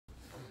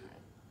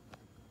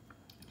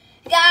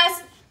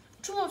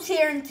Jules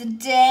here, and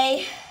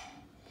today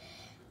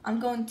I'm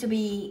going to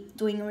be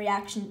doing a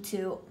reaction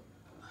to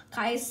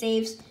Caillou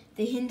saves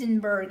the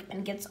Hindenburg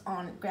and gets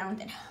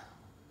Ungrounded.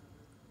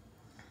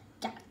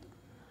 Yeah.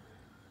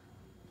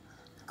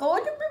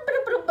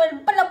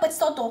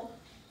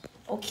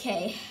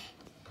 Okay.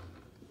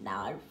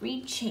 Now I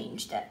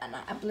rechanged it and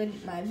I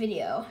uploaded my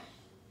video.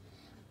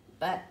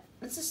 But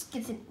let's just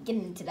get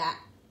into that.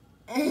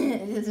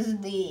 This is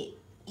the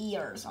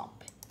ears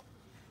up.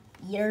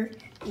 Ear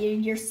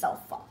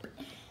yourself up.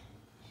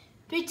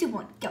 3, 2,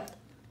 1, go.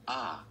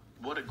 Ah,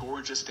 what a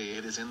gorgeous day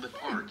it is in the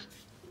park.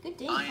 Good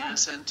day.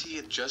 ISNT,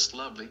 it's just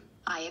lovely.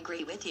 I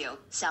agree with you,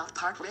 South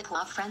Park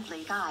rip-off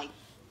friendly guy.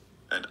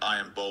 And I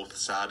am both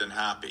sad and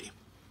happy.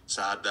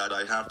 Sad that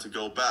I have to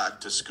go back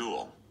to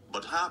school,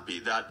 but happy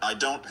that I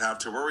don't have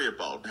to worry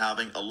about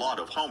having a lot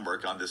of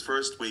homework on this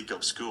first week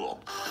of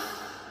school.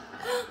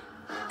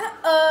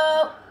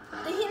 The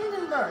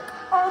Hindenburg.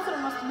 Arthur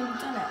must have been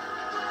done it.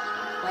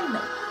 Wait a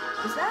minute.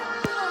 Is that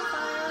on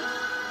fire?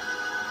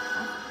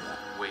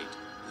 Wait,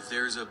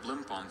 there's a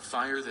blimp on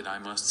fire that I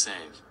must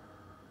save.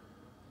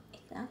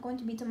 It's not going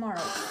to be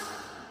tomorrow.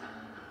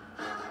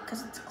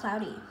 Because it's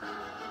cloudy.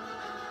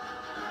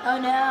 Oh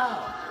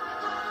no.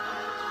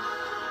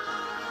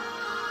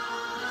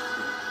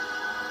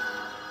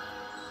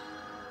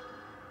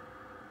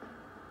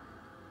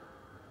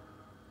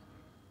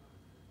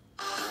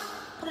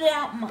 Put it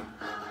out,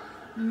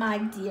 my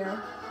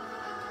dear.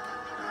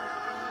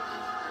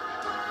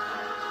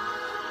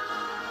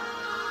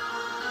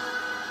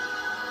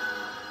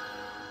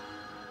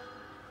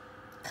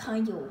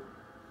 Caillou.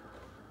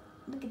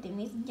 Look at the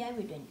amazing job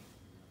we're doing.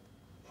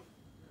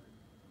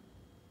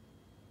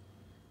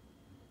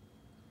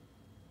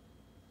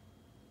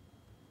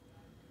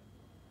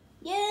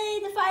 Yay,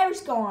 the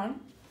fire's gone.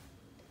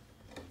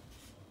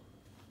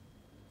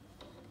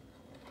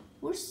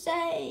 We're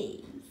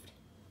saved.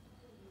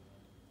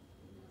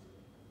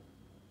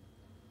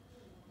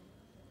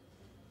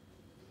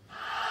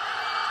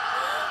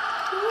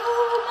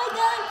 Oh my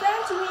God,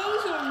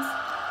 congratulations.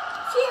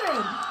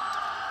 Cheering.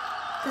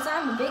 Because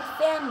I'm a big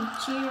fan of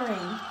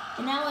cheering.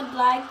 And I would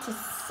like to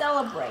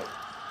celebrate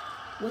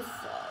with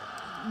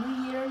New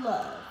Year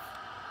love.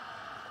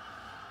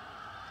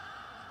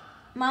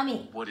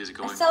 Mommy, What is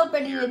going I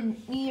celebrated on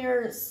New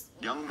Year's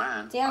Young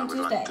man, Day I on would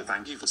Tuesday. like to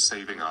thank you for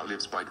saving our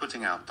lives by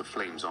putting out the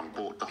flames on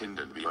board the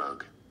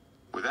Hindenburg.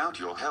 Without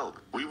your help,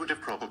 we would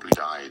have probably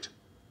died.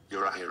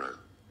 You're a hero.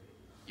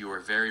 You are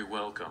very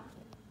welcome.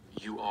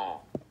 You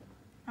all.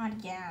 Not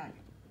again.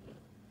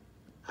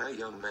 Hi,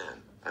 young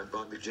man. I'm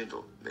Bobby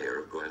Gentle, mayor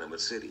of Guanama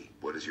City.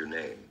 What is your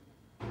name?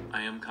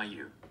 I am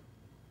Caillou.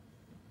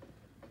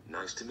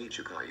 Nice to meet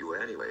you, Caillou.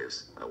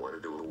 Anyways, I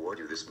wanted to award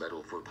you this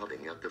medal for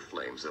putting out the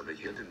flames of the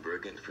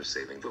Hindenburg and for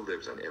saving the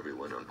lives on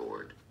everyone on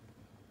board.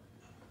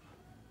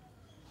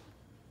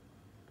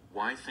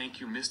 Why, thank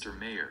you, Mr.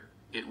 Mayor.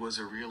 It was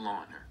a real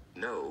honor.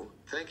 No,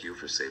 thank you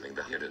for saving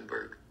the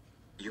Hindenburg.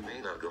 You may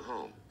not go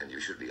home, and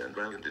you should be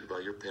ungrounded by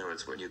your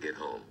parents when you get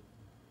home.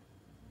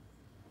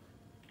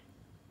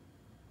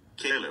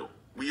 Caillou,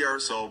 we are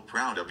so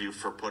proud of you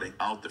for putting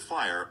out the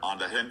fire on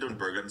the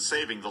Hindenburg and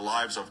saving the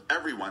lives of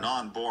everyone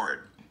on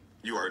board.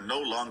 You are no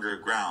longer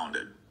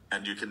grounded,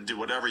 and you can do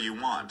whatever you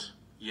want.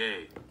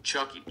 Yay,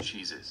 Chuck E.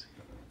 Cheeses.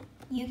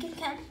 You can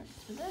count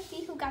for those of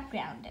you who got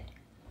grounded.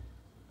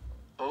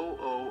 Oh,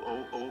 oh,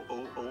 oh, oh, oh,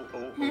 oh, oh,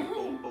 oh, oh, oh,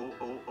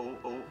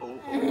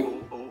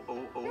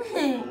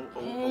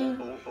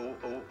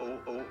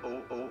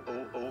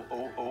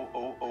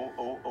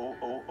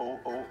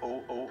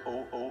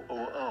 oh, oh,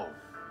 oh, oh.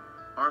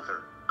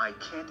 Arthur, I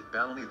can't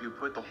believe you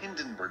put the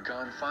Hindenburg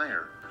on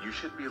fire. You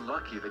should be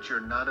lucky that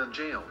you're not in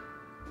jail.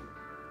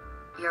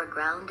 You're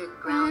grounded,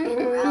 grounded,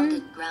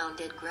 grounded,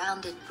 grounded,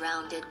 grounded,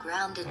 grounded,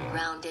 grounded,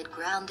 grounded,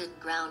 grounded,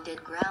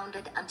 grounded,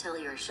 grounded until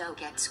your show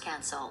gets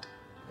cancelled.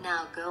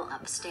 Now go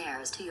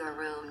upstairs to your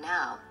room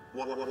now.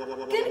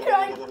 Good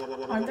cry,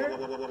 Arthur.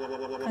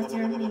 Cause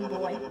you're a mean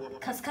boy.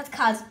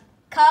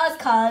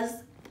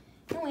 Cause.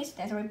 Anyways,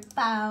 that's right.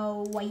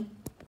 Bow, white.